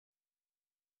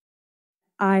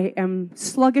I am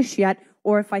sluggish yet,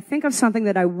 or if I think of something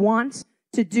that I want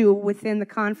to do within the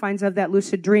confines of that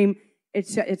lucid dream,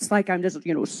 it's like I'm just,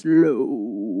 you know,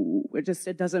 slow.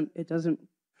 It doesn't.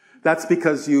 That's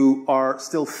because you are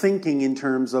still thinking in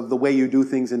terms of the way you do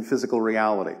things in physical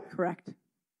reality. Correct.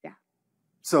 Yeah.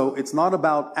 So it's not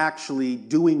about actually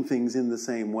doing things in the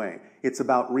same way. It's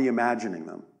about reimagining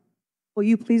them. Will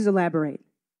you please elaborate?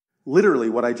 Literally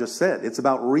what I just said. It's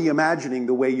about reimagining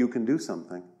the way you can do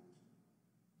something.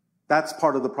 That's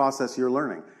part of the process you're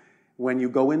learning. When you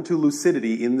go into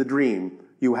lucidity in the dream,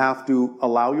 you have to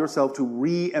allow yourself to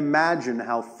reimagine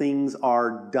how things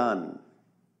are done.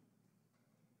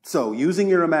 So, using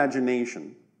your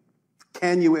imagination,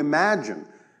 can you imagine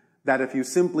that if you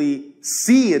simply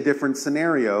see a different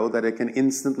scenario, that it can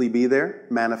instantly be there,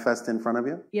 manifest in front of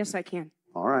you? Yes, I can.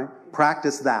 All right.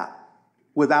 Practice that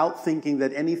without thinking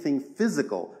that anything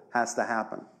physical has to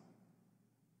happen.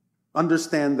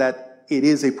 Understand that it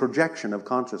is a projection of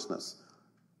consciousness.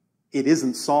 It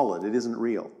isn't solid. It isn't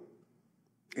real.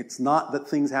 It's not that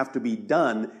things have to be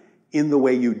done in the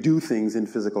way you do things in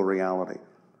physical reality.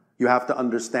 You have to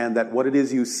understand that what it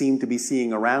is you seem to be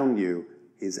seeing around you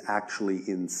is actually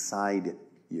inside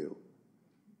you.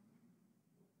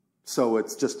 So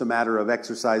it's just a matter of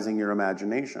exercising your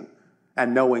imagination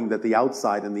and knowing that the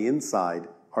outside and the inside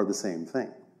are the same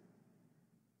thing.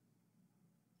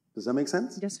 Does that make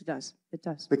sense? Yes, it does. It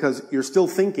does. Because you're still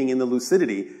thinking in the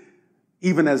lucidity,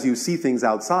 even as you see things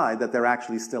outside, that they're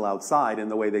actually still outside in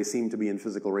the way they seem to be in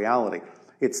physical reality.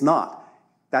 It's not.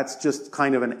 That's just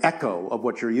kind of an echo of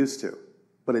what you're used to.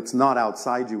 But it's not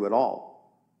outside you at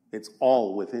all. It's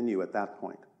all within you at that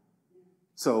point.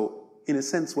 So, in a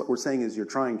sense, what we're saying is you're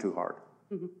trying too hard.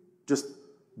 Mm-hmm. Just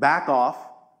back off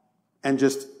and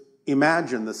just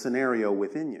imagine the scenario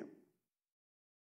within you.